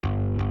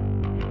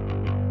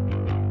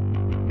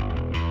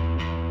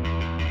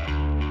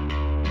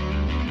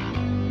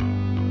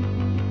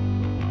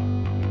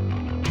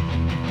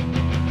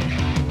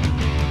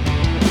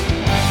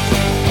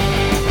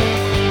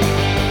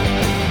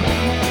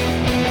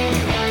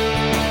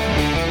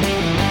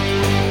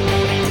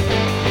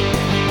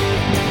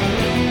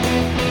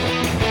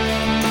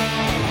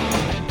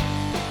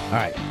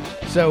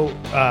So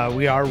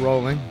we are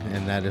rolling,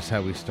 and that is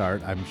how we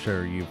start. I'm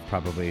sure you've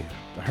probably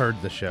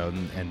heard the show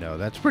and know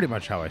that's pretty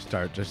much how I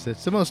start. Just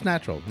it's the most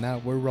natural.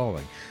 Now we're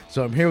rolling.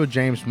 So I'm here with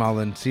James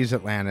Mullen, Seize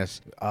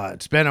Atlantis.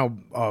 It's been a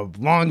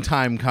long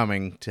time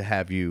coming to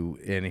have you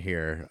in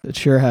here. It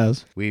sure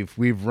has.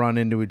 We've run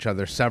into each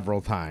other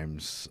several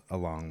times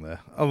along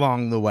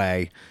the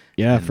way.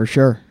 Yeah, for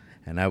sure.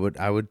 And I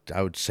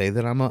would say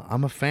that I'm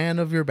a fan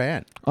of your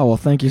band. Oh, well,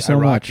 thank you so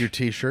much. I rock your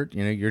T-shirt.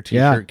 You know, your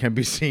T-shirt can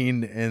be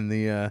seen in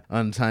the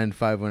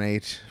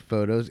Unsigned518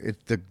 photos.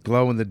 It's the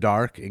glow in the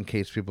dark. In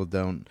case people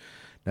don't,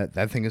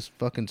 that thing is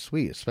fucking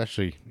sweet,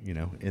 especially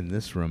in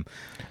this room.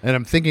 And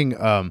I'm thinking,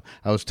 I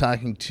was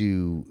talking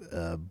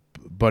to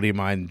buddy of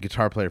mine,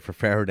 guitar player for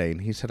Faraday,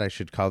 and he said I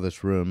should call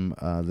this room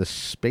the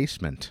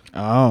Spacement.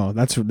 Oh,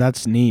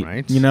 that's neat.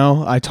 Right?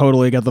 I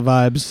totally get the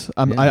vibes.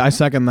 I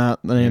second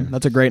that name. Yeah.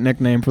 That's a great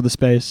nickname for the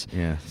space.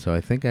 Yeah, so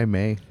I think I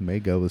may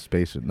go with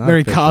Spacement.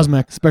 Very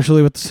cosmic,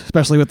 especially with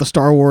the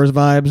Star Wars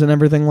vibes and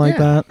everything like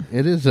that.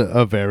 It is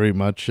a very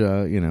much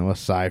a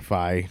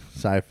sci-fi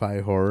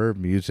horror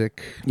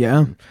music.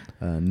 Yeah.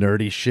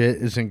 Nerdy shit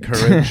is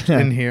encouraged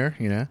in here,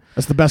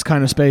 That's the best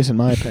kind of space, in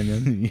my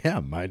opinion. Yeah,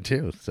 mine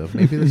too. So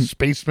maybe the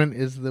Spacement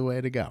is the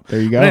way to go.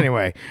 There you go. But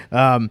anyway,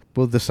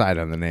 we'll decide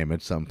on the name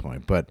at some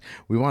point. But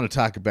we want to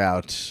talk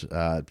about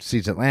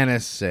Seize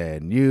Atlantis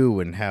and you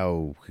and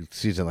how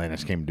Seize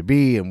Atlantis came to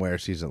be and where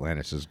Seize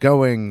Atlantis is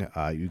going.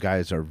 You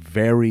guys are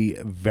very,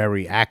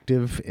 very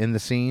active in the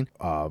scene,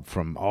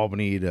 from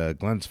Albany to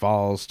Glens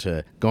Falls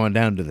to going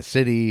down to the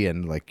city,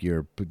 and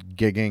you're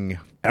gigging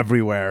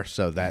everywhere,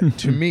 so that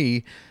to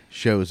me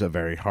shows a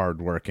very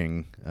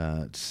hardworking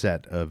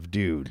set of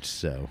dudes.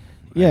 So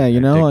yeah,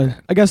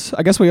 I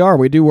guess we are.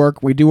 We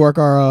work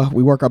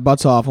our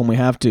butts off when we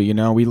have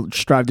to. We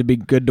strive to be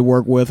good to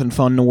work with and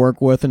fun to work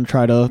with, and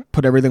try to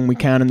put everything we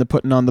can into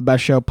putting on the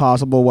best show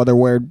possible. Whether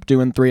we're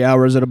doing 3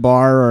 hours at a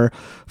bar or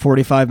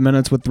 45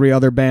 minutes with 3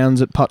 other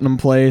bands at Putnam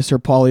Place or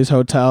Paulie's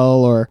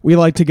Hotel, or we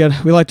like to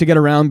get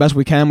around best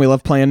we can. We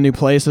love playing new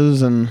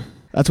places, and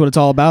that's what it's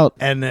all about.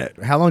 And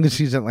how long has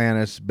Seize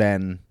Atlantis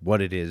been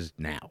what it is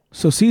now?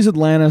 So Seize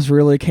Atlantis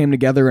really came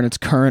together in its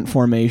current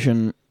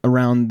formation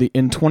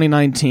in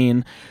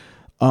 2019.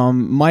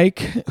 Mike,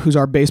 who's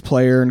our bass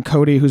player, and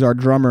Cody, who's our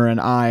drummer, and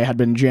I had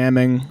been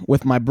jamming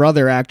with my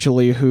brother,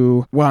 actually,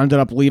 who ended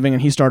up leaving,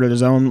 and he started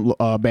his own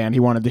band.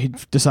 He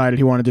decided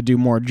he wanted to do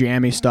more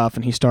jammy stuff,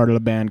 and he started a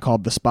band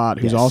called The Spot,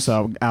 who's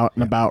also out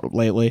and about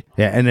lately.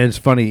 Yeah, and it's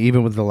funny,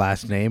 even with the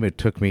last name, it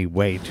took me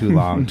way too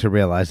long to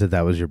realize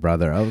that was your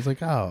brother. I was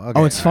like, oh,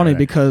 okay. Oh, it's funny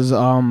because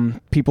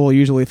people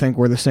usually think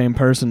we're the same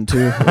person,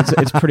 too.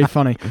 It's pretty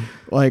funny.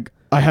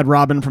 I had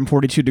Robin from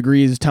 42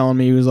 Degrees telling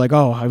me, he was like,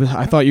 oh,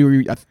 I thought you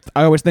were,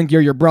 I always think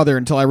you're your brother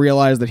until I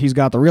realized that he's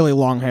got the really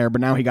long hair, but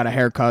now he got a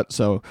haircut,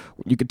 so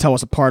you could tell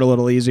us apart a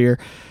little easier.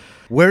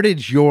 Where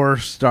did your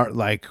start,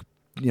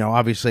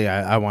 obviously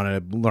I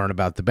want to learn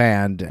about the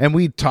band, and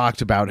we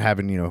talked about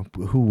having,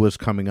 who was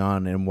coming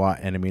on and what,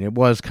 and I mean, it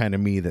was kind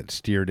of me that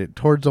steered it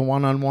towards a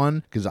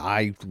one-on-one, because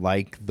I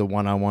like the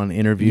one-on-one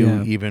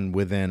interview, even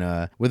within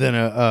a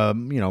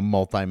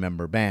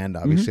multi-member band.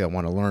 Obviously, I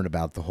want to learn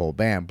about the whole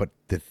band, but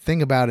the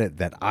thing about it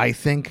that I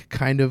think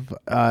kind of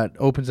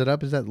opens it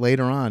up is that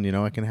later on,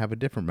 I can have a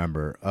different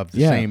member of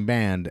the same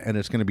band, and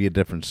it's going to be a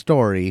different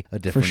story, a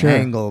different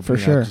angle. For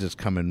sure. Because it's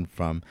coming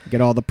from... Get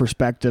all the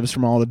perspectives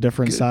from all the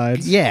different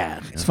sides.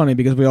 Yeah. It's funny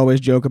because we always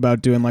joke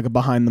about doing a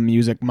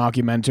behind-the-music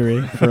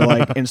mockumentary for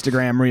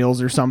Instagram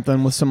Reels or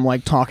something with some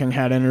talking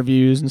head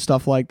interviews and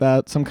stuff like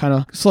that. Some kind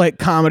of slight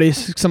comedy,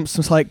 some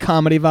slight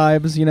comedy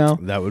vibes,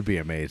 That would be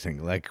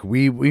amazing.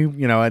 We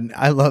and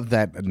I love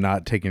that,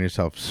 not taking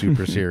yourself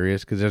super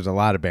serious, because there's a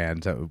lot of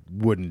bands that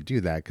wouldn't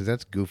do that, because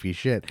that's goofy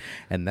shit,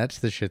 and that's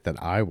the shit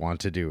that I want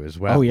to do as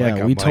well. Oh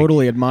yeah, we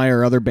totally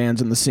admire other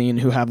bands in the scene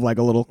who have a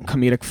little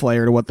comedic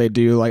flair to what they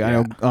do.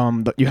 I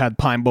know you had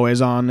Pine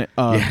Boys on.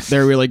 Yes.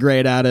 They're really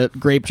great at it.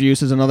 Grape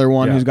Juice is another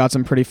one who's got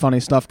some pretty funny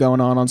stuff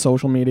going on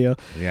social media.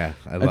 Yeah,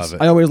 I love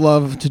it. I always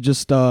love to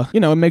just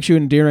it makes you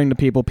endearing to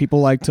people.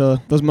 People like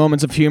those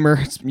moments of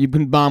humor. You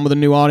can bond with a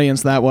new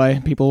audience that way.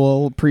 People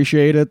will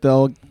appreciate it.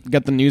 They'll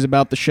get the news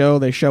about the show.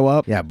 They show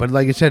up. Yeah, but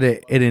like I said,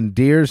 it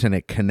endears and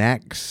it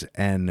connects,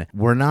 and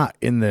we're not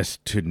in this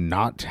to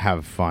not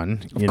have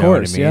fun. You know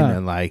what I mean? Yeah.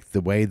 And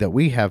the way that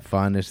we have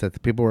fun is that the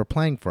people we're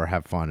playing for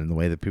have fun, and the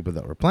way that people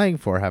that we're playing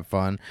for have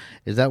fun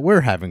is that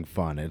we're having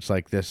fun. It's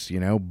like this,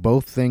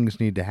 both things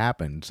need to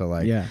happen. So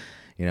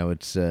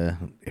it's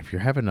if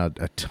you're having a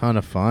ton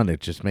of fun, it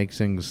just makes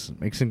things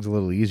a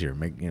little easier.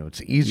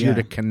 It's easier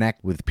to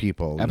connect with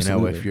people.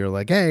 Absolutely. If you're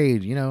like, hey,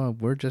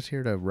 we're just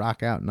here to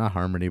rock out, not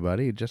harm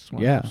anybody. Just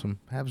want to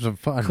have some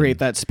fun. Create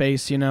that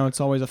space.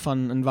 It's always a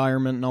fun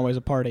environment and always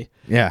a party.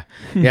 Yeah,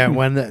 yeah.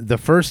 When the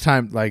first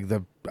time, I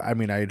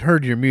had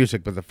heard your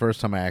music, but the first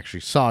time I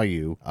actually saw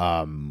you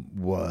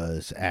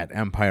was at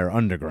Empire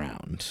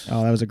Underground.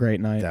 Oh, that was a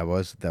great night. That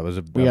was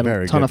we had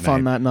very a ton good of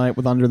fun night. that night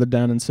with Under the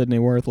Den and Sydney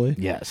Worthley.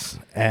 Yes,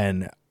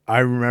 and I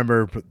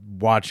remember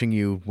watching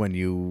you when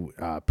you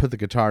put the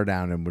guitar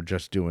down and were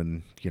just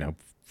doing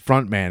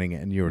frontmanning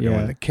it, and you were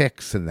doing the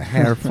kicks and the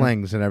hair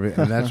flings and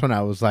everything. And that's when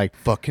I was like,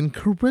 fucking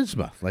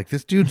charisma. Like,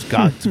 this dude's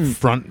got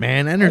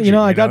frontman energy. You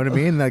know what I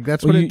mean? Like,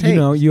 that's what it takes. You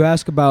know, you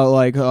ask about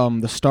like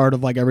the start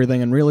of like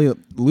everything, and really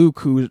Luke,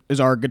 who is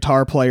our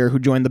guitar player who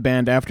joined the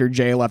band after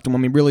Jay left, and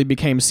when we really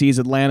became Seize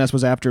Atlantis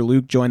was after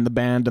Luke joined the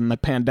band and the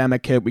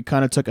pandemic hit. We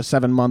kind of took a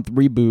 7-month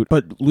reboot,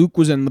 but Luke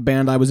was in the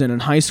band I was in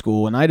high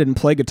school, and I didn't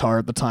play guitar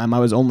at the time. I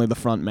was only the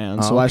front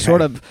man. So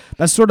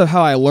that's sort of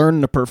how I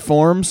learned to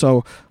perform.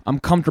 So I'm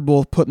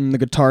comfortable putting the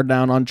guitar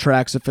down on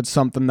tracks if it's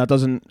something that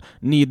doesn't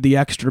need the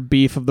extra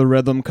beef of the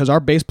rhythm, because our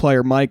bass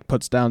player Mike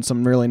puts down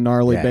some really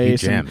gnarly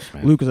bass. He jams,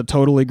 and Luke is a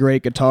totally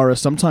great guitarist.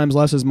 Sometimes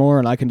less is more,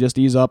 and I can just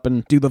ease up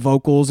and do the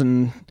vocals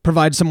and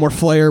provide some more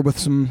flair with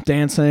some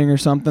dancing or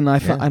something. I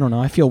don't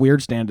know. I feel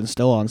weird standing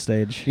still on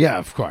stage. Yeah,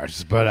 of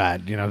course.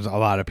 But you know, a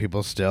lot of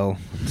people still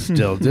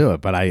do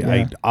it. But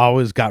I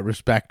always got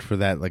respect for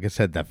that. Like I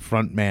said, that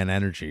front man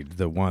energy,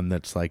 the one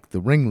that's like the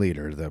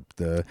ringleader,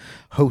 the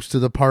host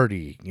of the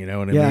party. You know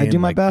what I mean? Yeah, I do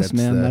my best,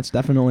 man. That's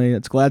definitely.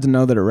 It's glad to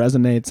know that it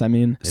resonates. I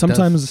mean,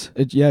 sometimes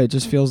it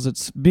just feels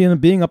it's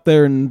being up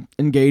there and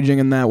engaging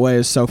in that way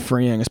is so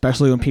freeing,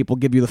 especially when people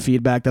give you the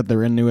feedback that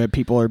they're into it.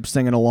 People are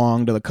singing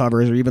along to the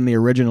covers or even the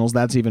originals.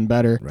 That's even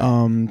better.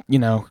 Right. You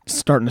know,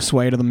 starting to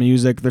sway to the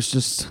music. There's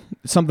just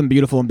something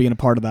beautiful in being a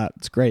part of that.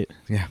 It's great.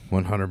 Yeah,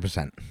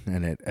 100%.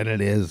 And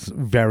it is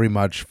very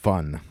much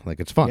fun. Like,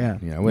 it's fun. Yeah.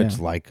 You know, it's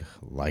like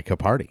a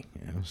party.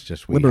 You know, it's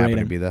just we liberating.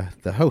 happen to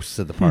be the hosts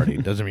of the party.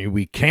 Doesn't mean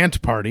we can't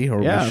party or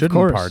we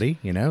shouldn't party.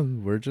 You know,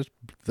 we're just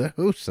the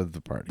hosts of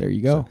the party. There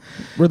you go.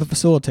 We're the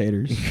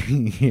facilitators.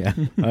 Yeah,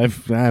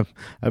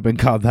 I've been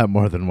called that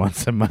more than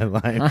once in my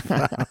life.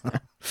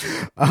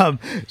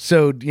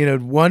 So, you know,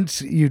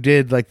 once you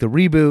did like the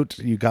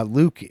reboot, you got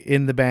Luke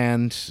in the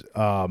band.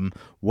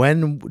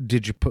 When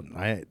did you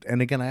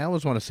and again, I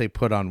always want to say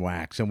put on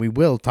wax, and we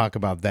will talk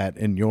about that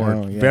in your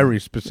very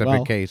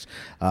specific case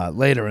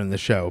later in the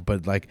show.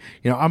 But like,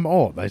 you know, I'm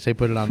old. I say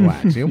put it on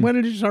wax. You know, when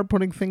did you start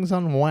putting things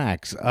on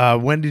wax?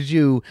 When did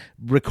you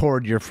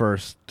record your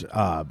first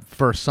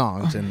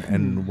songs,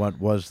 and what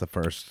was the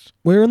first?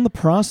 We're in the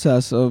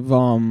process of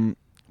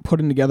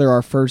putting together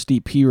our first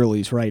EP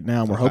release right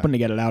now. We're hoping to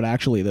get it out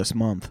actually this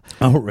month.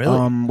 Oh,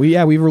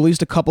 really? We've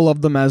released a couple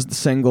of them as the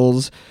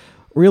singles.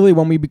 Really,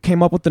 when we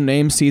came up with the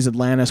name Seize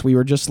Atlantis, we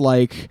were just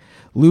like,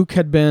 we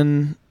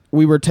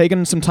were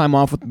taking some time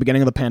off at the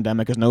beginning of the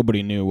pandemic because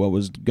nobody knew what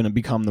was going to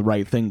become the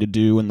right thing to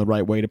do and the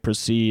right way to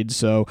proceed.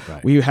 So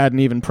we hadn't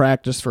even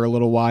practiced for a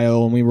little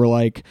while, and we were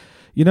like,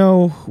 you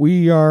know,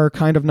 we are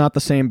kind of not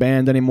the same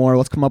band anymore.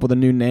 Let's come up with a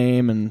new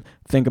name and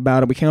think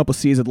about it. We came up with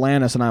Seize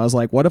Atlantis, and I was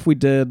like, what if we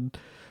did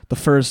the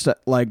first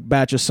like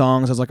batch of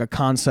songs as like a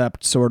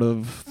concept sort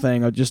of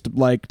thing, of just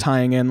like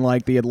tying in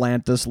like the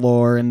Atlantis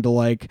lore into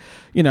like,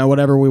 you know,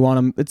 whatever we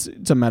want to.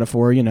 It's a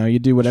metaphor, you know. You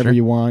do whatever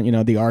you want, you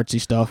know, the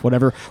artsy stuff,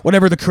 whatever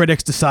the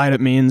critics decide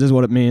it means is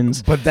what it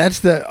means. But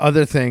that's the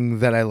other thing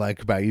that I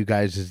like about you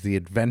guys is the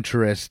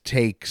adventurous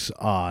takes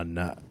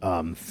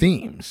on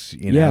themes,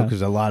 you know,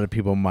 because a lot of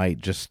people might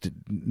just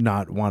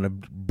not want to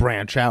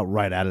branch out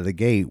right out of the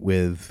gate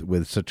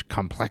with such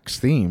complex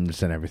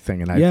themes and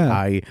everything. And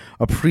I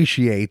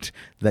appreciate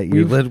that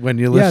when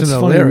you listen to the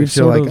lyrics,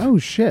 you're like, oh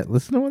shit,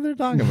 listen to what they're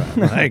talking about.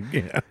 Like,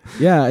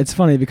 yeah, it's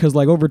funny because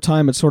like over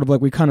time, it's sort of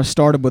like we kind of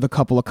started with a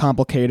couple of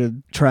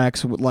complicated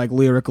tracks with, like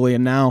lyrically,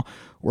 and now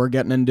we're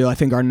getting into, I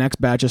think our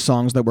next batch of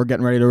songs that we're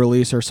getting ready to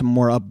release are some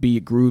more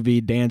upbeat,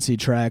 groovy, dancey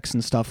tracks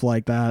and stuff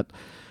like that.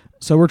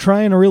 So we're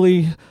trying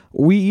to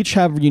we each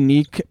have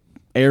unique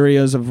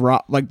areas of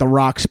rock, like the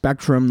rock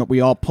spectrum that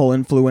we all pull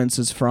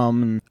influences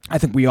from, and I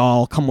think we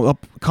all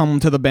come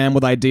to the band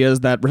with ideas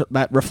that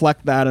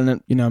reflect that, and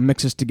it, you know,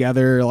 mixes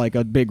together like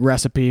a big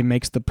recipe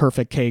makes the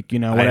perfect cake, you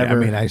know,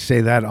 whatever. I mean, I say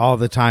that all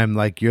the time.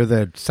 Like, you're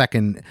the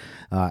second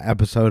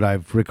episode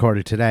I've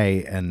recorded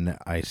today, and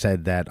I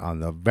said that on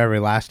the very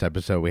last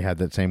episode we had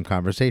that same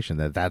conversation,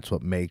 that's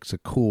what makes a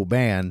cool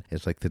band,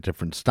 is like the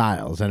different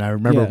styles. And I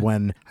remember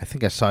when I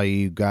think I saw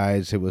you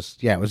guys, it was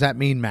at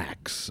Mean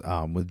Max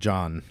with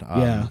John,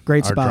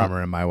 great our spot,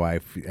 drummer, and my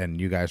wife,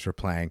 and you guys were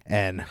playing,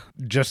 and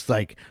just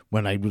like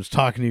when I was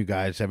talking to you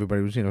guys,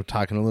 everybody was, you know,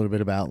 talking a little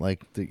bit about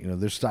like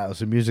their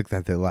styles of music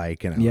that they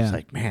like, and I was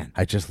like, man,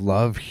 I just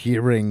love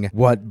hearing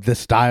what the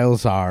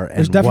styles are. And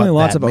there's definitely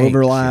what lots of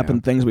overlap, you know?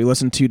 And things we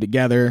listen to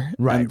together,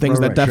 and things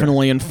that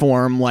definitely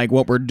inform like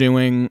what we're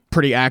doing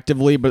pretty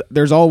actively. But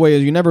there's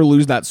always, you never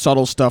lose that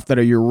subtle stuff that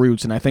are your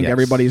roots, and I think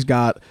everybody's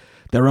got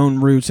their own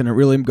roots, and it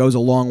really goes a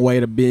long way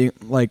to being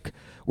like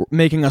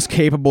making us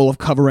capable of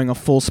covering a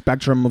full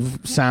spectrum of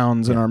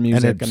sounds in our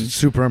music. And it's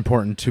super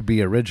important to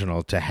be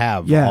original, to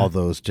have all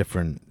those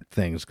different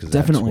things, because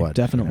definitely.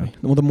 You know,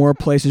 well, the more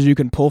places you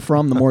can pull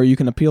from, the more you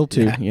can appeal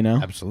to. You know,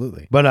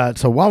 absolutely. But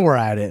so while we're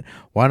at it,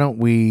 why don't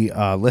we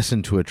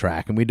listen to a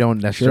track? And we don't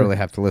necessarily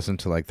have to listen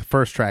to like the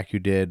first track you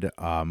did.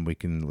 We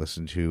can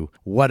listen to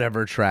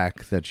whatever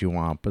track that you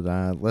want. But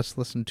let's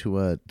listen to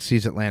a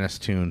Seize Atlantis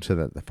tune so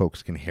that the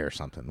folks can hear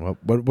something.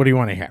 What do you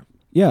want to hear?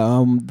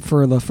 Yeah,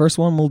 for the first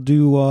one, we'll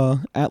do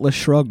Atlas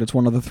Shrugged. It's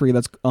one of the three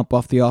that's up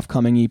off the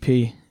upcoming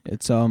EP.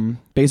 It's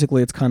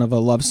basically it's kind of a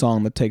love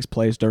song that takes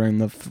place during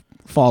the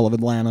fall of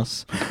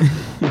Atlantis.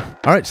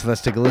 All right, so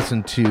let's take a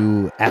listen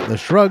to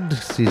Atlas Shrugged,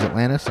 Seize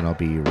Atlantis, and I'll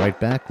be right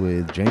back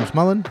with James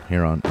Mullen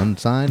here on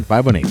Unsigned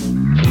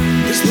 518.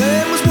 This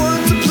land was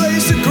once a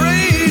place of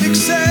great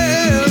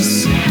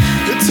excess,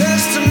 a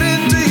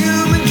testament to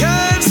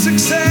humankind's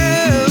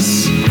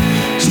success.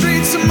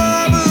 Streets of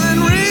marble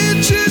and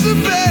riches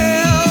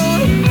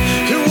abound.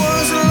 It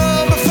wasn't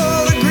long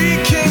before the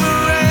Greek came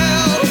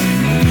around.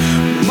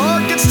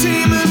 Markets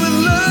teeming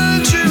with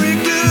luxury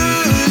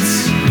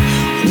goods,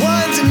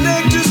 wines and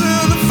nectars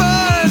of the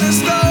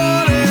finest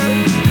order.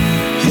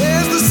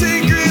 As the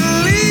secret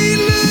elite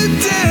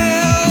looked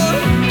down,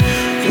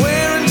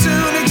 wearing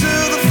tunics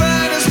of the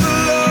finest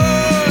velour.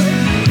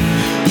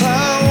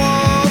 I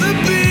wanna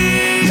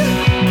be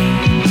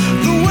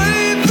the way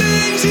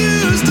things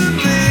used to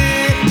be,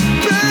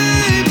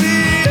 baby.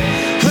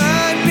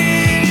 I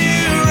need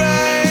you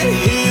right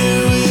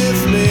here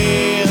with me.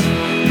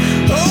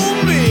 Oh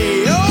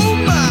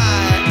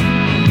my,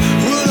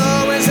 we'll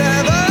always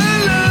have our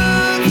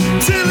love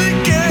till it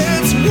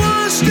gets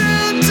washed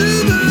out to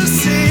the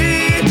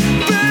sea,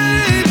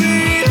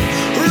 baby.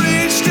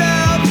 Reached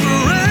out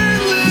for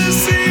endless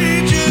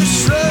sea,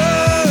 just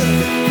shrug.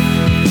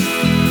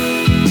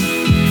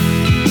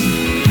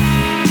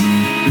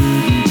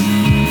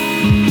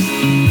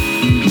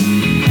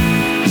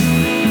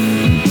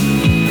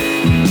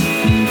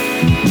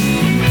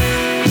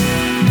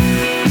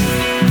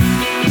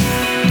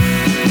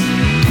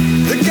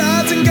 The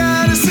gods and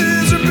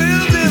goddesses are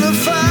building a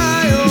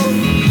file.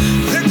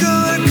 They're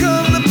gonna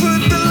come to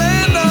put the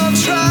land on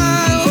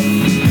trial.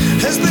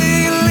 As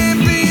the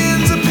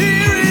Olympians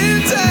appear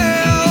in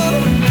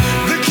town,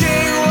 the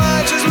king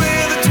watches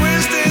with a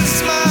twisted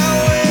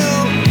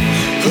smile.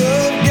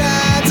 Well, of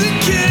gods and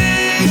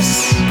kings,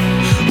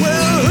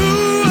 well, who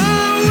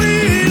are we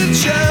to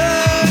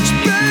judge,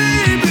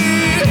 baby?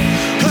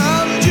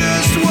 I'm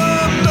just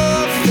one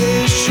more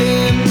fish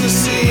in the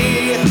sea.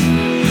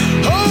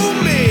 Oh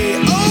me,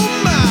 oh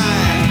my,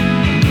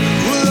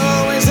 we'll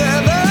always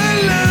have our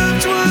love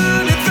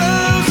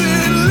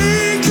 20,000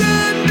 leagues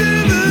under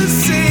the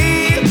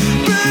sea,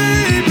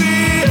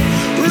 baby.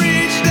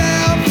 Reached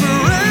out for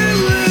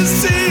endless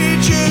sea,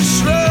 just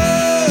shrugged.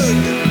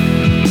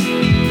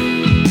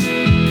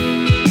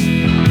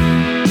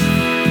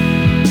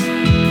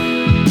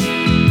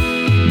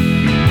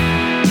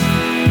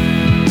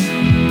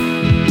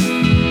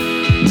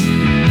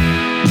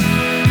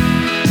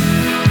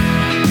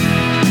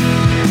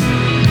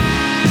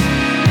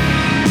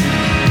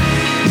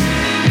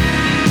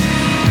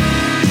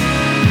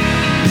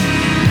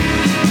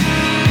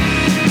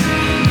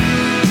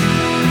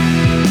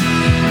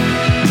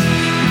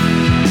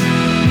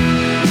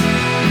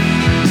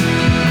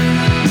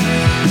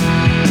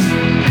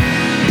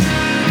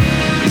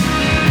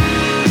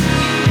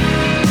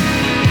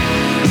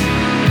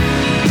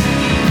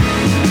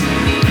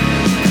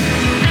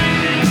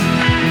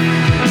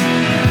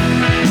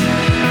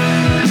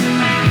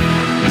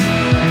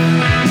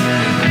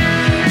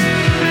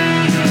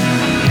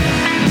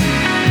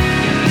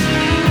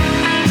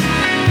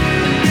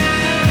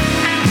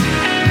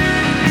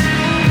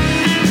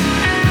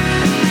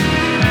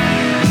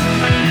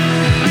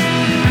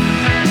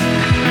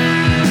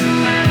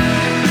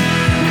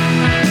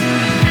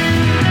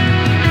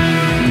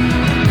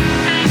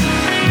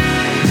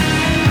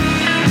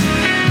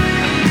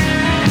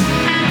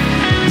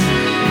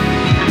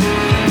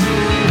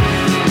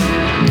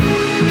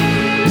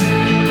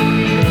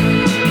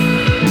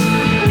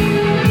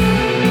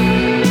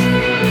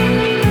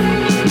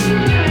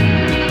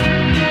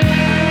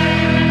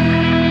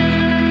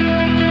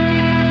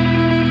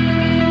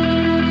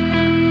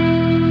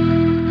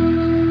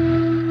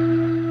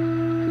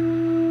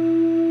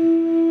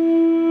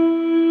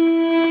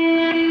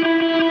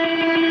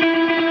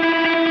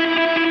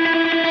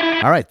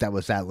 All right, that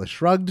was Atlas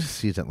Shrugged,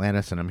 Seize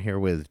Atlantis, and I'm here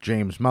with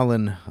James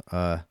Mullen.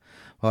 Well,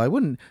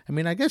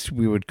 I guess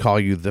we would call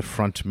you the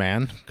front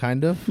man,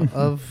 kind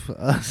of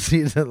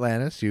Seize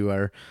Atlantis. You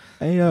are,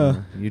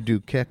 you do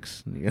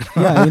kicks. You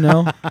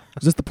know? Yeah,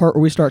 is this the part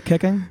where we start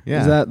kicking?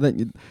 Yeah. Is that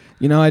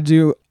I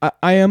do,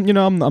 I am,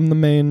 I'm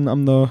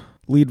the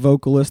lead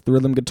vocalist, the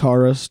rhythm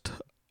guitarist.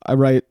 I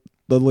write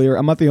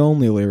I'm not the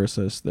only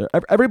lyricist there.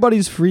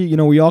 Everybody's free,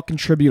 we all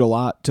contribute a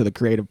lot to the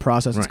creative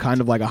process. It's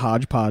kind of like a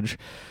hodgepodge.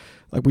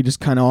 Like we just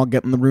kind of all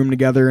get in the room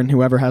together, and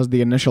whoever has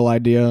the initial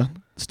idea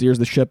steers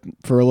the ship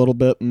for a little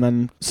bit, and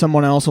then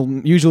someone else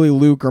usually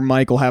Luke or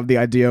Mike will have the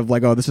idea of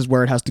like, oh, this is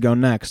where it has to go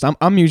next.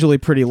 I'm usually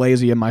pretty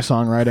lazy in my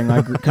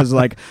songwriting, because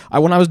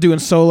when I was doing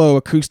solo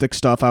acoustic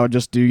stuff, I would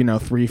just do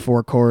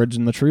 3-4 chords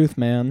and the truth,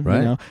 man,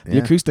 right? The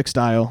acoustic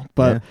style.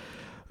 But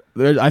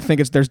I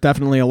think there's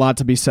definitely a lot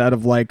to be said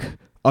of like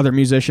other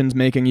musicians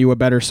making you a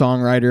better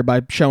songwriter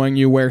by showing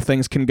you where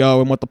things can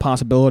go and what the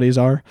possibilities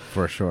are.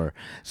 For sure.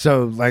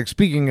 So, like,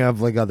 speaking of,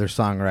 like, other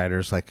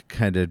songwriters, like,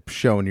 kind of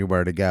showing you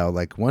where to go,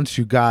 like, once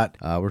you got,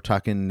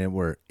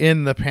 we're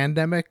in the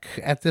pandemic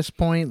at this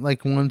point,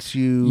 like, once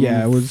you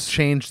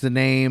changed the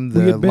name,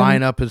 the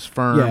lineup is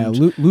firmed.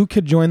 Yeah, Luke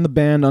had joined the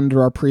band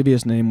under our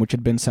previous name, which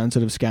had been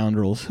Sensitive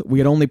Scoundrels. We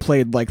had only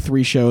played, like,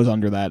 3 shows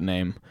under that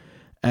name,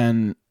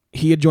 and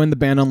he had joined the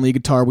band on lead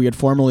guitar. We had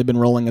formerly been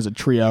rolling as a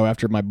trio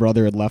after my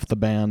brother had left the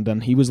band,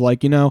 and he was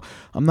like, I'm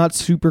not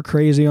super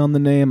crazy on the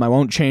name. I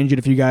won't change it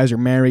if you guys are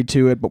married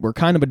to it, but we're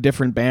kind of a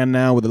different band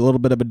now with a little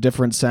bit of a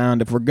different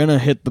sound. If we're going to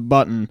hit the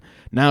button,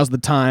 now's the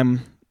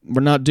time.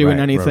 We're not doing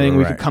anything.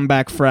 We could come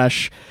back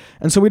fresh.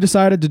 And so we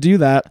decided to do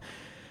that,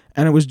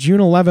 and it was June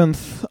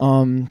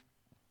 11th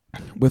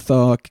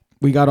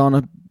we got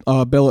on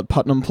a bill at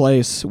Putnam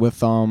Place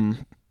with, I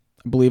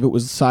believe it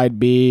was Side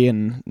B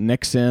and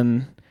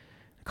Nixon,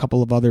 a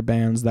couple of other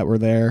bands that were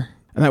there.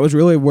 And that was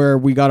really where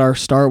we got our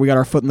start. We got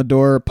our foot in the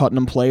door at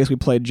Putnam Place. We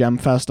played Gem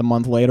Fest a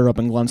month later up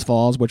in Glens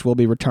Falls, which we'll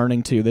be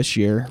returning to this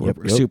year.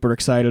 We're super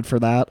excited for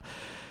that.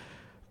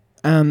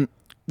 And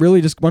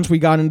really just once we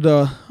got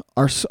into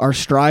our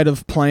stride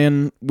of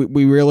playing,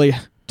 we really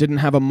didn't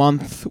have a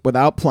month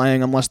without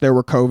playing unless there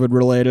were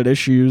COVID-related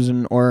issues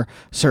or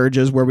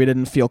surges where we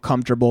didn't feel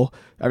comfortable.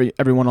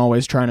 Everyone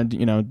always trying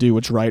to do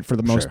what's right for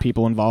the most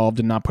people involved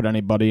and not put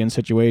anybody in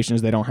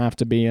situations they don't have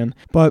to be in.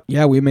 But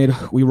yeah,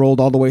 we rolled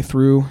all the way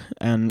through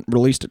and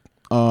released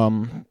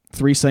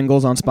 3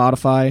 singles on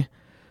Spotify.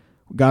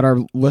 Got our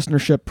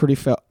listenership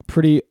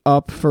pretty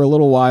up for a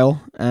little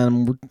while,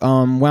 and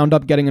wound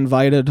up getting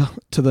invited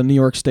to the New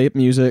York State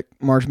Music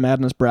March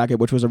Madness bracket,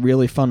 which was a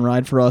really fun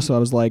ride for us. So I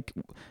was like,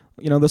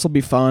 this will be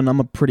fun. I'm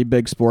a pretty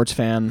big sports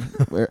fan.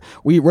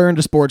 We're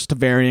into sports to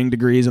varying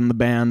degrees in the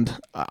band.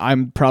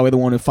 I'm probably the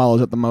one who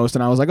follows it the most,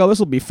 and I was like, oh, this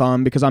will be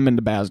fun because I'm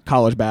into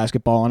college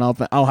basketball,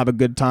 and I'll have a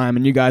good time,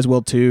 and you guys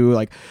will too.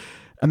 Like,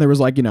 and there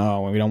was like, we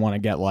don't want to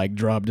get like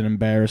drubbed and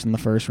embarrassed in the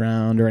first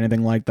round or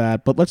anything like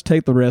that, but let's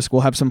take the risk.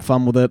 We'll have some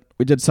fun with it.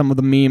 We did some of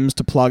the memes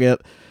to plug it,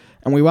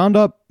 and we wound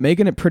up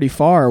making it pretty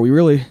far. We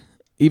really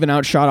even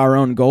outshot our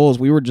own goals.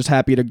 We were just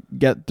happy to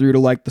get through to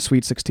like the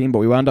Sweet 16, but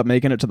we wound up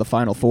making it to the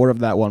Final 4 of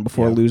that one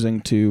before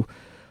losing to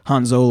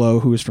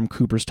Hanzolo, who is from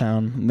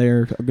Cooperstown.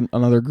 They're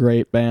another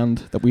great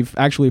band that we've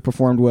actually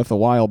performed with a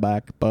while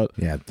back. But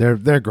yeah,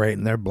 they're great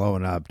and they're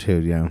blowing up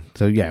too.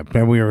 So yeah,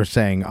 and we were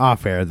saying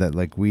off air that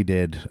like we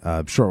did,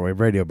 Shortwave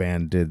Radio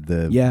Band did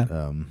the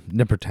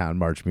Nippertown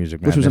March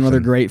Music Madness, which was another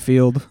great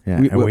field.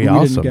 Yeah, we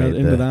also didn't get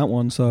into that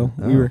one, so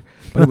we were.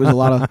 But it was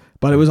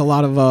a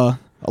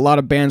lot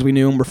of bands we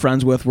knew and were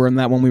friends with were in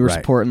that one. We were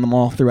supporting them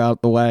all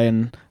throughout the way,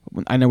 and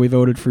I know we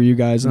voted for you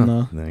guys in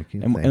a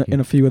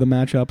few of the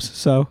matchups.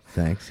 So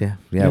thanks. Yeah.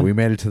 We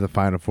made it to the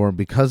Final 4.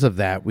 Because of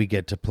that, we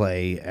get to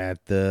play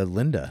at the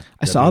Linda.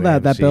 I saw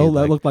that bill.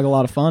 That looked like a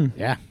lot of fun.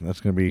 Yeah,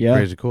 that's gonna be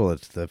crazy cool.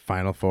 It's the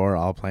Final 4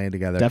 all playing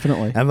together.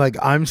 Definitely. And like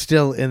I'm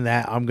still in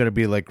that. I'm gonna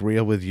be like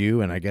real with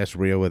you, and I guess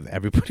real with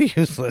everybody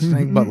who's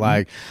listening. But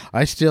like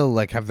I still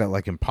like have that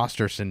like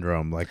imposter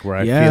syndrome, like where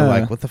I feel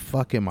like what the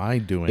fuck am I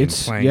doing?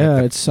 It's playing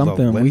at it's something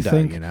the Linda, we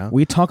think.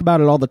 We talk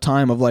about it all the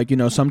time. Of like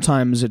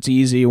sometimes it's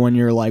easy when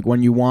you're like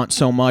when you want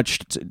so much,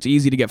 it's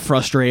easy to get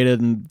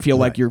frustrated and feel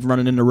like you're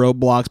running into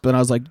roadblocks. But I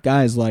was like,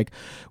 guys, like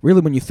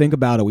really when you think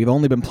about it, we've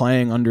only been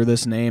playing under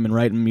this name and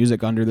writing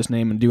music under this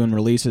name and doing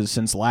releases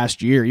since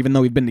last year. Even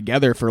though we've been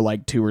together for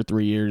like 2 or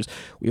 3 years,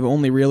 we've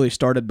only really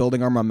started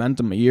building our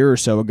momentum a year or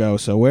so ago.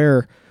 So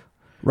we're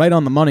right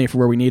on the money for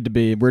where we need to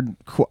be.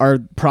 Our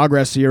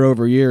progress year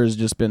over year has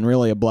just been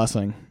really a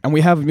blessing. And we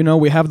have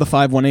the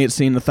 518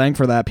 scene to thank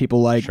for that.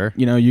 People like,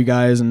 you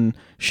guys and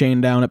Shane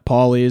down at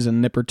Paulie's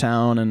and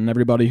Nippertown and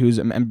everybody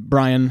and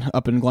Brian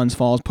up in Glens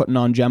Falls putting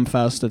on Gem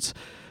Fest. It's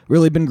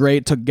really been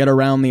great to get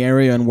around the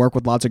area and work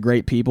with lots of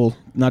great people,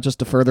 not just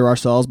to further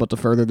ourselves, but to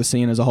further the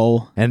scene as a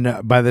whole. And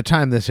by the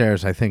time this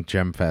airs, I think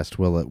Gem Fest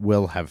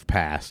will have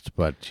passed,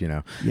 but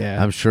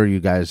I'm sure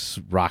you guys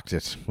rocked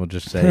it. We'll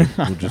just say you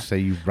rocked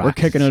it. We're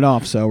kicking it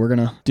off, so we're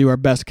gonna do our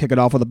best to kick it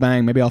off with a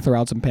bang. Maybe I'll throw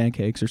out some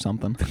pancakes or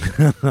something.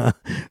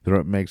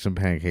 Make some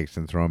pancakes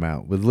and throw them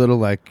out with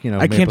little I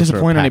can't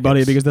disappoint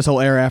anybody because this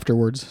will air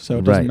afterwards, so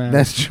it doesn't matter.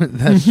 That's true.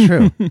 That's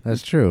true.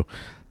 That's true.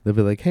 They'll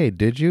be like, "Hey,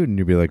 did you?" And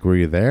you'll be like, "Were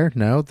you there?"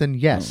 No, then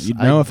yes. You'd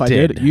know if I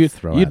did.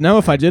 You'd know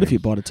if I did if you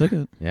bought a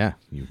ticket. Yeah,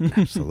 you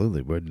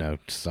absolutely would know,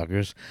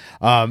 suckers.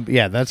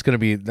 Yeah, that's gonna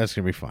be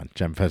fun.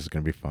 Gem Fest is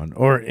gonna be fun,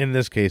 or in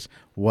this case,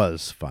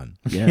 was fun.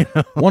 Yeah,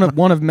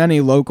 one of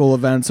many local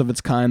events of its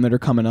kind that are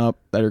coming up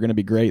that are gonna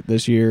be great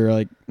this year.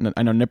 Like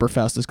I know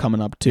Nipperfest is coming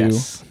up too.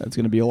 Yes. That's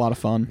gonna be a lot of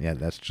fun. Yeah,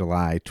 that's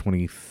July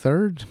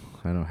 23rd.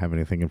 I don't have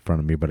anything in front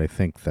of me, but I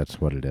think that's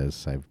what it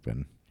is. I've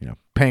been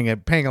paying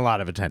a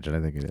lot of attention.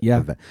 I think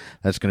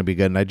that's going to be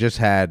good. And I just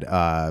had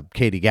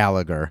Katie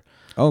Gallagher.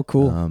 Oh,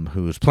 cool.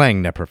 Who's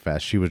playing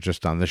Neprofest. She was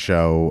just on the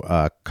show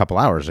a couple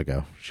hours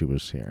ago. She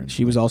was here.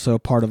 She was also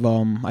part of,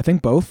 I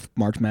think, both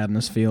March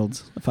Madness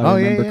fields, if I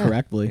remember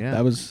correctly. Yeah.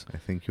 That was. I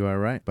think you are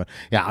right. But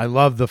yeah, I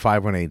love the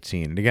 518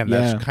 scene. And again,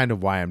 that's kind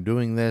of why I'm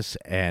doing this.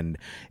 And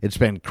it's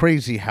been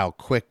crazy how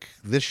quick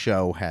this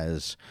show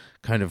has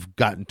kind of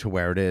gotten to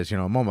where it is.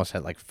 I'm almost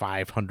at like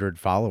 500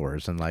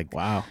 followers, and like,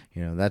 wow,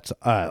 that's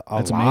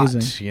that's lot,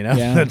 amazing.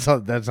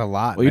 That's a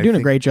lot. Well, you're doing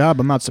a great job.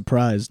 I'm not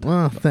surprised.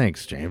 Well,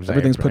 thanks, James.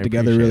 Everything's put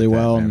together really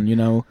well, and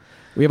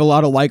we have a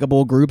lot of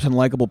likable groups and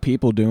likable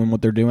people doing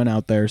what they're doing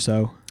out there.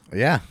 So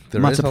yeah,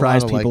 I'm not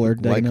surprised people are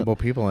likable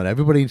people, and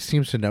everybody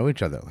seems to know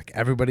each other. Like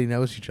everybody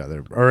knows each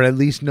other, or at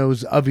least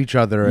knows of each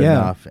other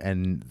enough.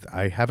 And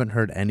I haven't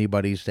heard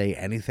anybody say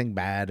anything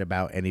bad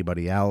about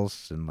anybody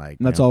else. And like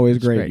that's always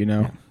great.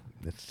 Yeah.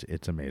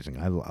 It's amazing.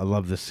 I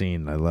love the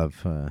scene. I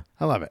love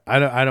it.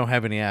 I don't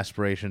have any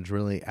aspirations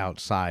really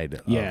outside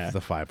of the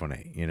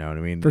 518. You know what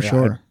I mean? For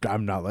sure.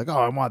 I'm not like,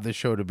 I want this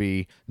show to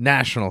be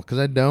national, because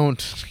I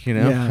don't.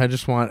 I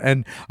just want.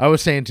 And I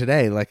was saying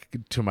today, like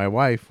to my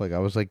wife, like I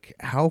was like,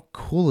 how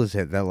cool is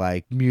it that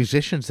like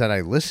musicians that I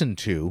listen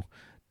to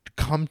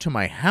come to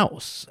my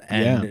house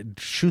and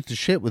shoot the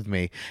shit with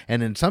me,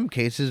 and in some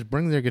cases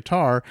bring their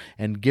guitar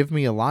and give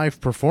me a live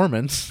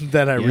performance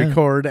that I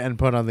record and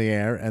put on the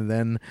air, and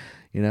then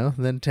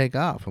then take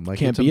off. I'm like,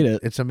 can't beat it.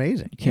 It's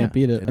amazing. You can't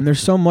beat it. And there's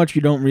so much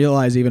you don't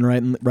realize even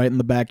right in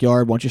the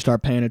backyard once you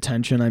start paying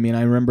attention. I mean,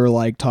 I remember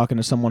like talking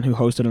to someone who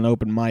hosted an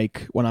open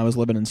mic when I was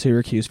living in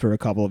Syracuse for a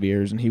couple of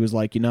years, and he was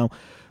like,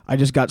 I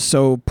just got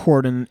so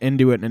poured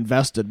into it and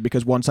invested,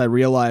 because once I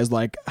realized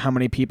like how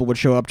many people would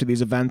show up to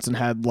these events and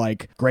had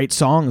like great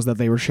songs that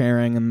they were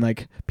sharing, and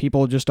like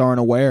people just aren't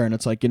aware, and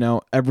it's like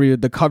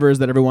the covers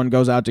that everyone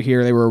goes out to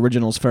hear, they were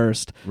originals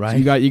first. Right.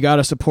 So you got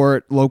to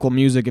support local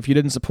music. If you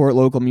didn't support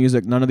local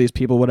music, none of these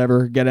people would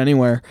ever get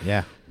anywhere.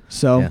 Yeah.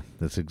 So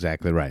that's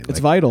exactly right. It's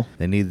vital.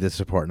 They need the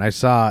support. And I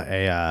saw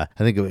I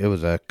think it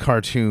was a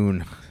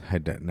cartoon.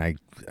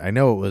 I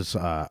know it was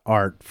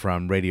Art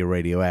from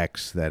Radio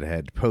X that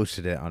had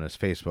posted it on his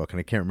Facebook, and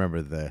I can't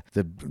remember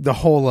the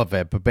whole of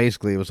it, but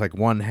basically it was like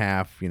one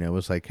half, it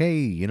was like,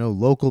 hey,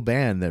 local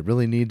band that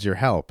really needs your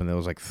help, and there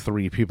was like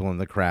 3 people in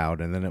the crowd,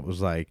 and then it was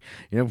like,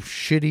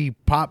 shitty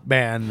pop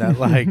band that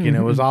like,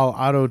 was all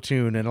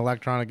auto-tune and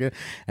electronic,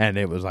 and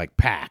it was like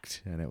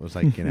packed, and it was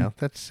like,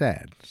 that's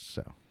sad.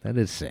 So that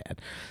is sad.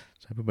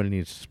 Everybody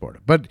needs to support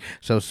it. But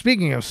so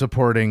speaking of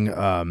supporting,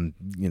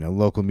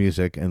 local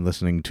music and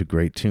listening to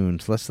great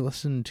tunes, let's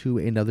listen to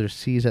another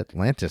Seize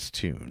Atlantis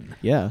tune.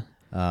 Yeah.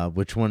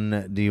 Which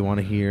one do you want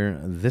to hear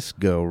this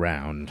go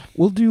round?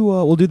 We'll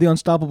do the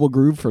Unstoppable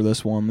Groove for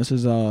this one. This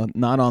is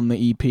not on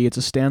the EP. It's a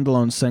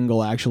standalone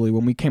single actually.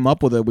 When we came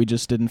up with it, we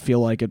just didn't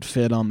feel like it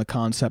fit on the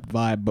concept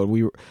vibe, but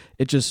we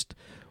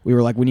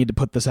were like, we need to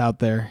put this out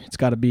there. It's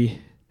got to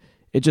be.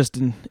 It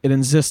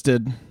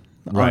insisted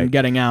on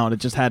getting out. It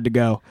just had to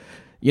go.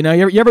 You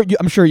ever?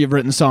 I'm sure you've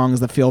written songs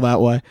that feel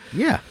that way.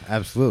 Yeah,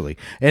 absolutely.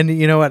 And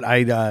you know what?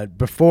 I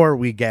before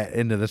we get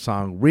into the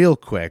song, real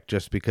quick,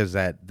 just because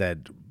that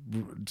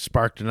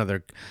sparked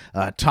another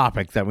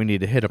topic that we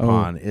need to hit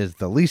upon is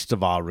the Leesta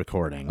Vall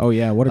recording. Oh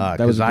yeah, that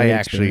was a great I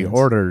actually experience.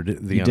 ordered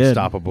the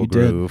Unstoppable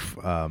Groove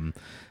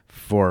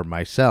for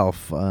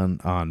myself on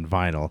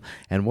vinyl,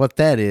 and what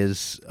that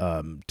is,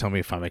 tell me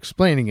if I'm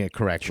explaining it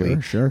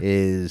correctly. Sure.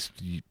 Is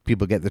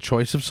people get the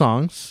choice of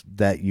songs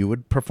that you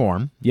would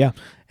perform. Yeah,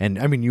 and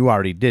I mean you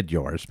already did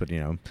yours, but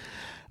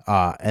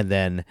and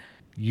then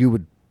you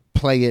would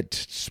play it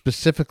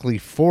specifically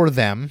for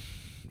them.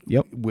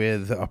 Yep.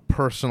 With a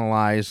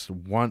personalized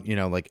one,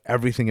 like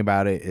everything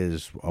about it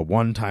is a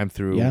one-time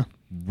through. Yeah.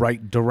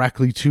 Right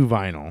directly to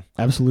vinyl.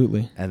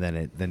 Absolutely. And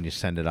then you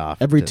send it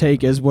off. Every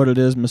take is what it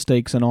is,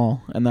 mistakes and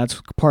all, and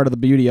that's part of the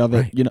beauty of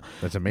it. Right.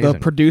 That's amazing. The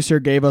producer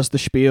gave us the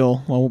spiel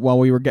while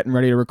we were getting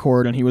ready to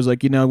record, and he was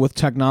like, with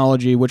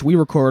technology, which we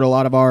record a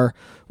lot of our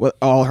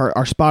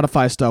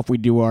Spotify stuff we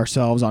do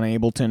ourselves on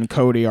Ableton.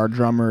 Cody, our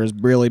drummer, has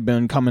really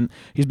been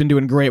he's been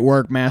doing great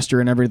work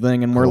mastering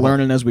everything, and we're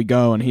learning as we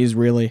go, and he's the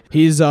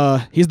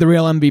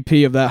real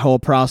MVP of that whole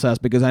process,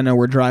 because I know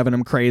we're driving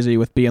him crazy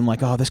with being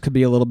like, oh, this could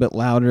be a little bit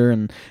louder,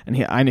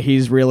 and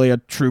he's really a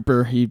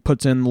trooper. He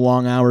puts in the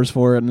long hours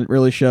for it, and it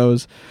really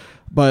shows.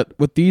 But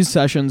with these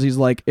sessions, he's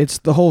like,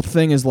 the whole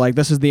thing is like,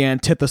 this is the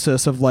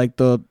antithesis of like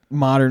the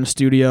modern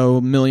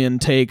studio million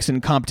takes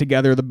and comp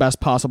together the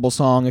best possible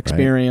song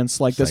experience.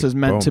 Like, this is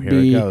meant to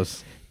be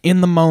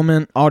in the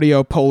moment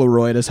audio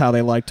Polaroid is how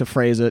they like to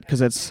phrase it,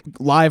 because it's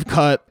live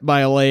cut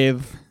by a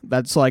lathe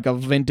That's like a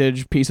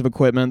vintage piece of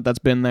equipment that's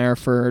been there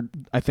for,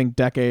 I think,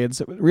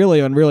 decades.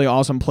 Really a really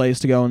awesome place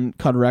to go and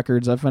cut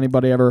records. If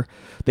anybody ever,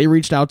 they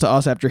reached out to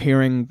us after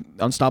hearing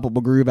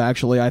Unstoppable Groove,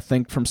 actually, I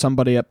think from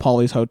somebody at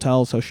Paulie's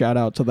Hotel. So shout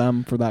out to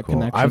them for that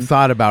connection. I've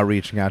thought about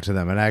reaching out to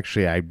them, and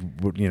actually,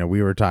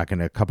 we were talking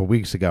a couple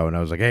weeks ago, and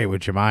I was like, "Hey,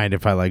 would you mind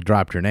if I like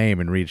dropped your name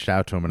and reached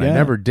out to them?" And I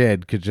never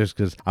did,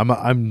 because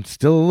I'm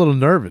still a little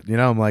nervous.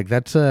 I'm like,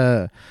 that's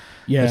a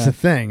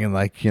thing, and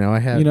like I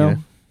have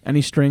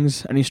any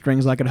strings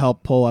I could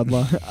help pull, I'd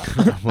love.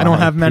 I don't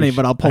have many,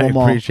 but I'll pull them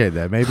all. I appreciate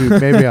that.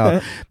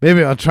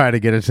 Maybe I'll try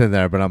to get us in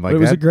there, but I'm like, it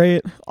was a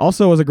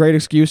great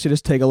excuse to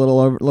just take a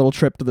little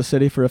trip to the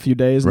city for a few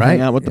days and hang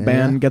out with the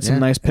band, get some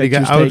nice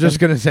pictures. I was just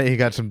gonna say, you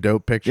got some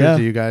dope pictures of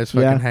you guys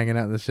fucking hanging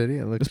out in the city.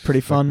 It was pretty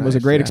fun. Nice. It was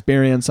a great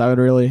experience. I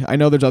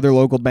know there's other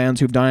local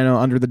bands who've done.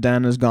 Under the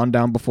Den has gone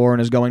down before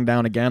and is going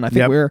down again. I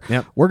think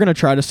we're gonna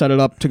try to set it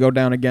up to go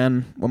down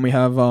again when we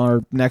have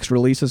our next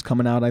releases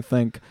coming out. I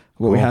think.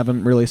 But we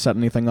haven't really set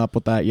anything up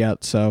with that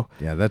yet, so...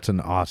 Yeah, that's an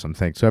awesome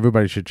thing. So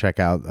everybody should check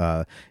out,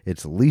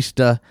 it's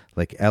Leesta,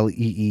 like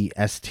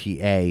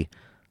Leesta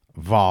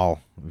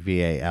Vall,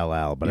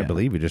 Vall, but I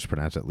believe you just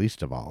pronounce it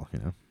Leesta Vall,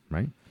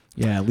 right?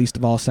 Yeah, Leesta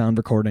Vall Sound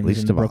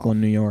Recordings in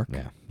Brooklyn, New York.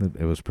 Yeah,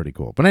 it was pretty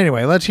cool. But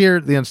anyway, let's hear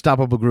the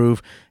Unstoppable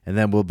Groove, and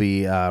then we'll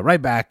be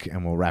right back,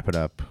 and we'll wrap it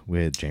up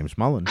with James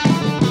Mullen.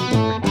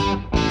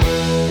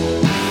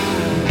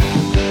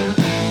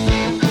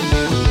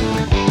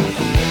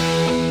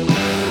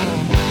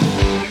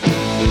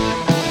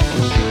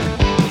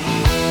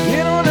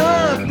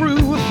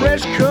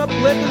 Fresh cup,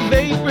 let the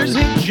vapors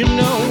hit your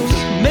nose.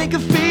 Make a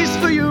feast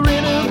for your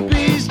inner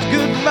beast.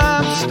 Good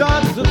vibes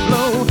start to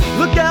flow.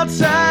 Look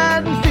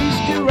outside and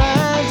feast your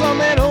eyes on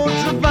that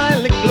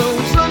ultraviolet glow.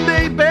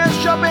 Sunday best,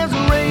 sharp as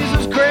a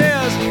razor's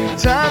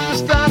crest. Time to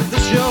start the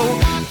show.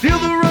 Feel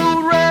the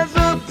road rise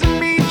up to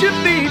meet your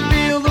feet.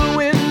 Feel the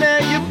wind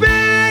at your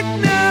back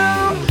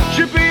now.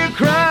 Should be a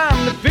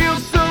crime to feel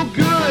so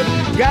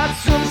good. Got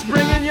some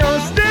spring in your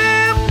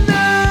step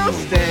now.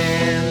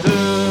 Stand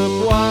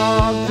up,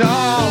 walk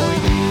tall.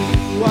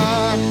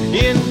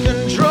 In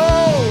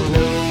control,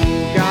 no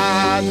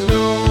gods,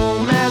 no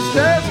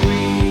masters,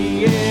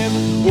 we have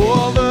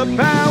all the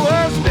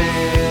power.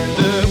 Stand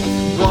up,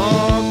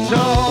 walk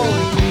tall,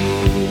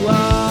 you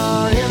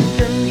are in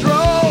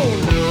control.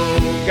 No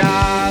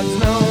gods,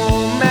 no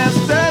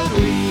masters,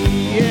 we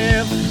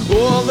have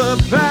all the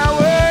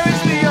power.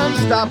 It's the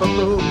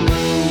unstoppable groove.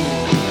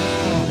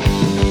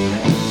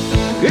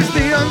 It's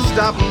the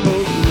unstoppable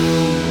groove.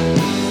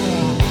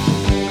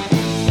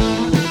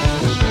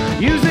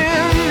 Using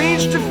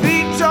each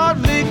defeat toward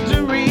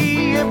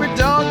victory. Every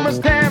dog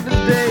must have his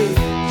day.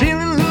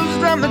 Feeling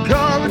loose on the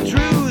call of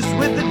truce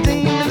with the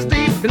demons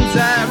deep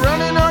inside.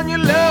 Running on your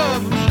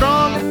love, I'm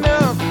strong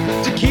enough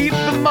to keep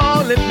them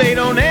all. If they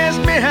don't ask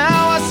me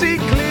how, I see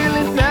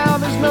clearly now.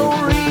 There's no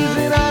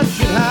reason I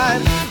should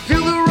hide.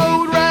 Feel the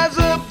road rise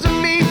up to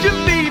meet your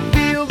feet.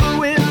 Feel the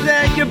wind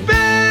at your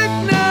back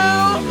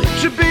now.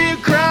 Should be a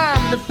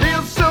crime to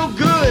feel so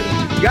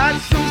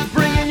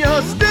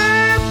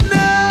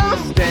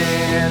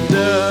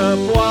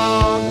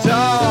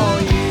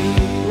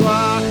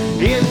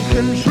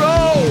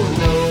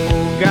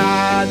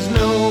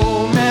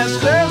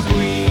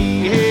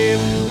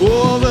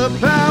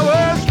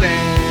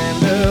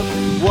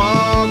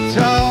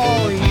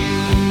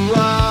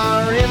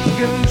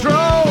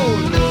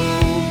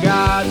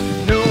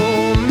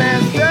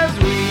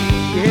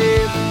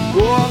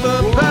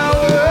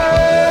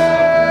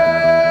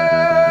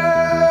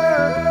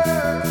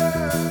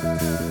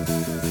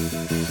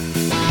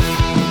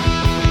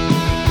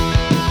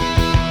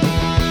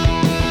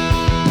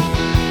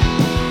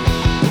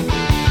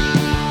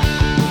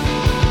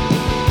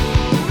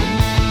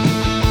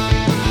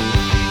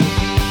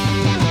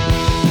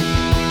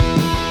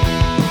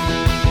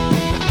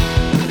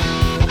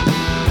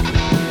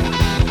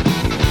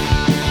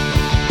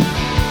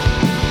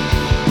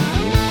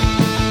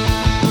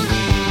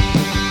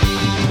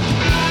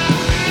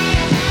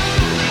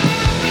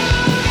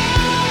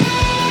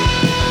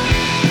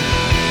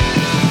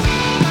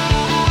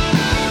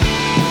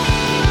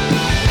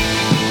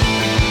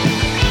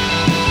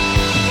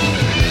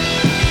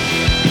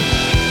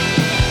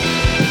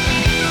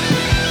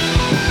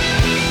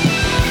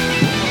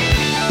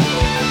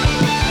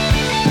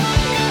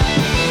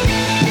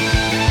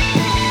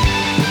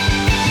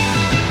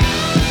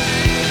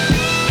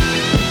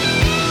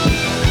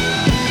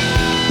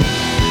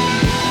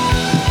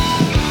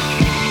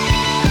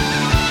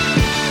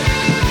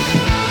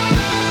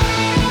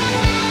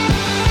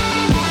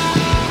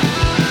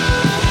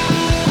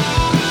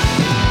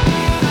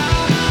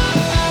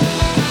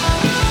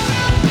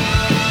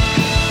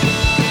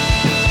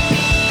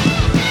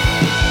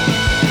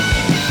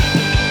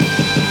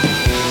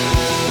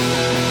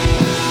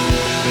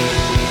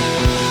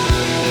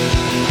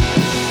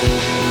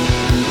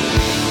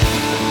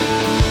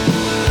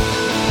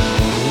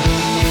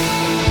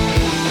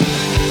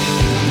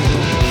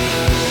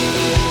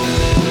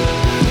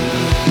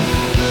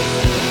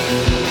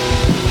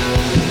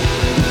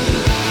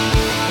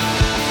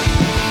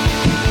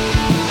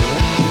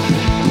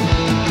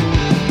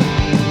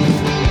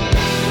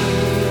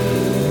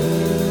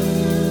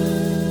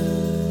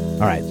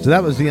All right, so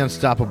that was the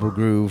Unstoppable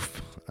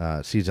Groove,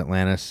 Seize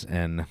Atlantis,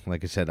 and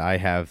like I said, I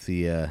have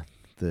the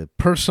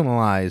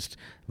personalized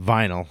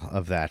vinyl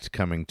of that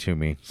coming to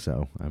me,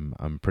 so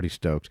I'm pretty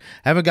stoked.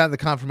 I haven't gotten the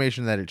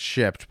confirmation that it's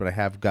shipped, but I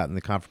have gotten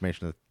the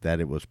confirmation that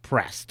it was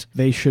pressed.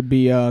 They should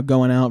be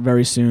going out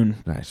very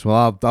soon. Nice.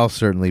 Well, I'll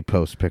certainly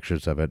post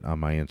pictures of it on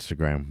my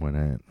Instagram when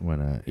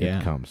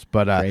it comes.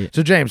 But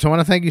so James, I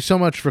want to thank you so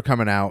much for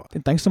coming out.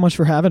 Thanks so much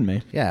for having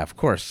me. Yeah, of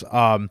course.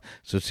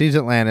 So Seize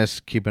Atlantis,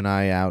 keep an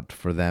eye out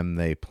for them.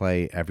 They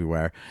play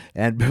everywhere.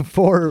 And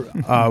before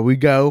we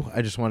go,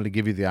 I just wanted to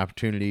give you the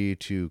opportunity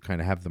to kind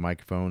of have the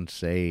microphone,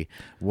 say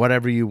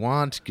whatever you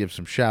want, give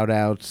some shout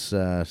outs,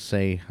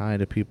 say hi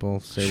to people,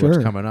 say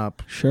what's coming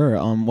up. Sure.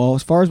 Well,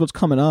 as far as what's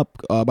coming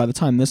up, by the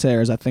time this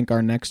airs, I think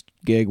our next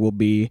gig will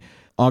be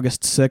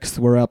August 6th.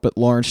 We're up at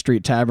Lawrence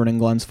Street Tavern in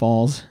Glens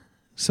Falls.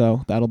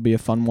 So that'll be a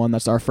fun one.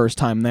 That's our first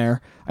time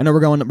there. I know we're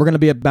going to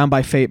be at Bound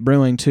by Fate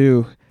Brewing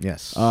too.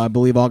 Yes. I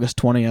believe August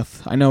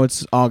 20th. I know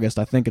it's August.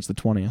 I think it's the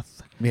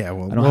 20th. Yeah,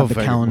 well, I don't have the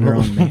calendar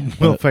on me.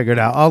 We'll figure it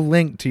out. I'll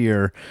link to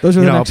your. Those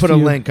are the I'll put a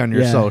link on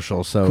your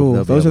social. So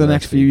cool. Those are the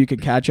next few you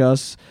could catch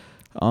us.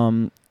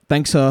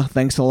 Thanks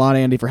a lot,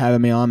 Andy, for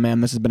having me on,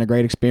 man. This has been a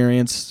great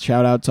experience.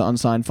 Shout out to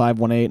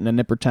Unsigned518 and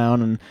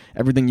Nippertown and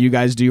everything you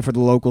guys do for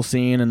the local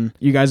scene. And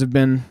you guys have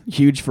been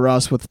huge for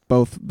us with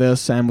both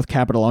this and with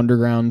Capital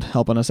Underground,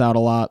 helping us out a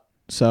lot.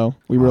 So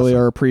we really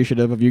are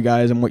appreciative of you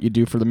guys and what you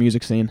do for the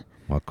music scene.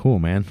 Well, cool,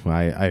 man.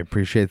 I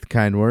appreciate the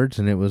kind words,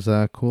 and it was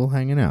cool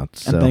hanging out.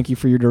 So. And thank you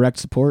for your direct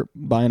support,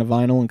 buying a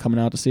vinyl and coming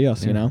out to see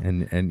us. Yeah, you know,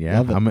 and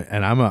yeah,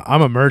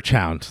 I'm a merch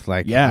hound.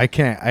 Like, I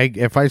can't.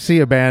 If I see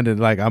a band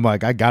and I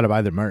gotta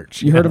buy the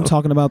merch. You heard him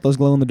talking about those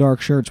glow in the dark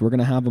shirts. We're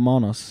gonna have them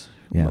on us.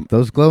 Yeah,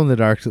 those glow in the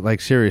dark.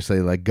 Like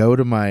seriously, like go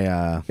to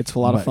my. It's a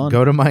lot of fun.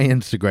 Go to my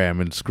Instagram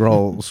and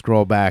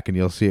scroll back, and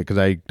you'll see it. Because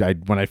I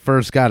when I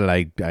first got it,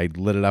 I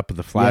lit it up with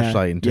a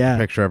flashlight and took a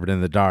picture of it in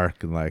the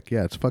dark, and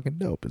it's fucking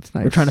dope. It's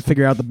nice. We're trying to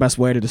figure out the best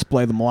way to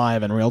display them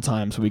live in real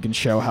time, so we can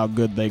show how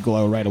good they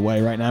glow right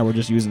away. Right now, we're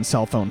just using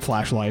cell phone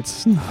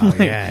flashlights. Oh,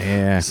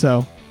 yeah.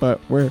 So, but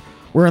we're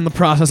in the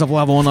process of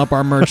leveling up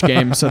our merch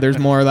game. So there's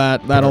more of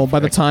that. That'll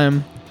by the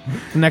time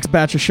the next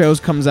batch of shows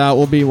comes out,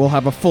 we'll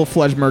have a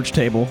full-fledged merch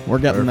table. We're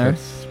getting there.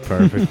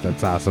 Perfect.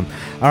 That's awesome.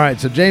 All right,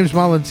 so James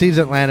Mullen, Seize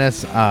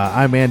Atlantis.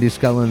 I'm Andy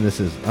Scullin. This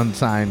is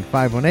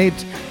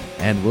Unsigned518,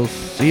 and we'll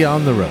see you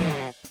on the road.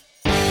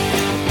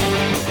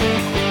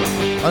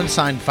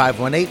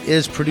 Unsigned518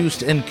 is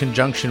produced in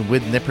conjunction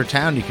with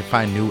Nippertown. You can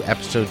find new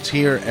episodes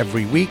here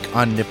every week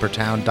on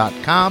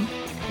nippertown.com.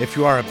 If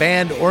you are a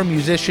band or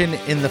musician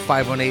in the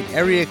 518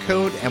 area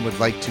code and would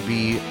like to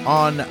be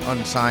on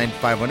Unsigned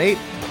 518,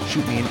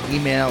 shoot me an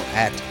email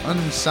at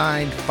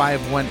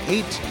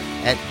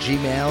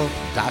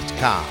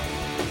unsigned518@gmail.com.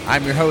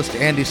 I'm your host,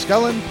 Andy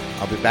Scullin.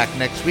 I'll be back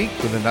next week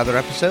with another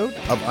episode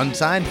of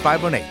Unsigned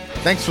 518.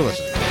 Thanks for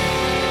listening.